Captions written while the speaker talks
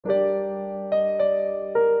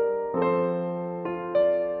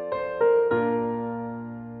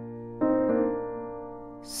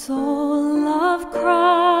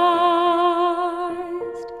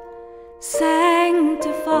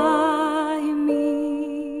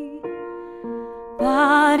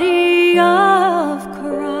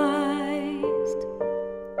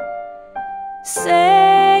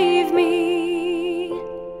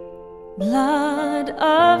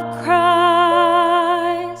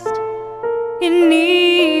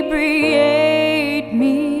inebriate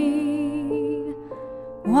me.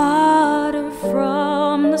 Water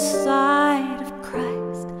from the side of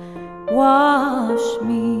Christ, wash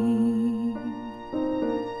me.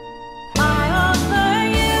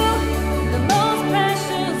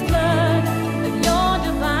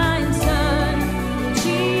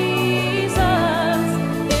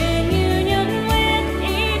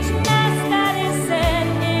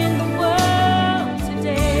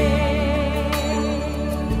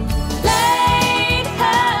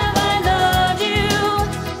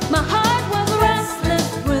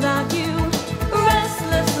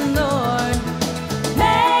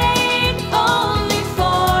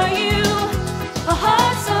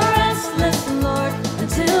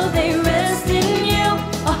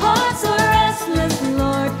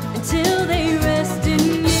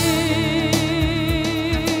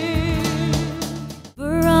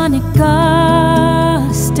 Veronica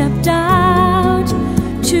stepped out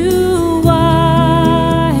to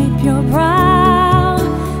wipe your brow,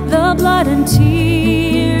 the blood and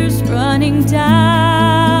tears running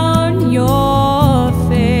down your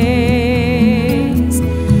face,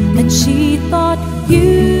 and she thought you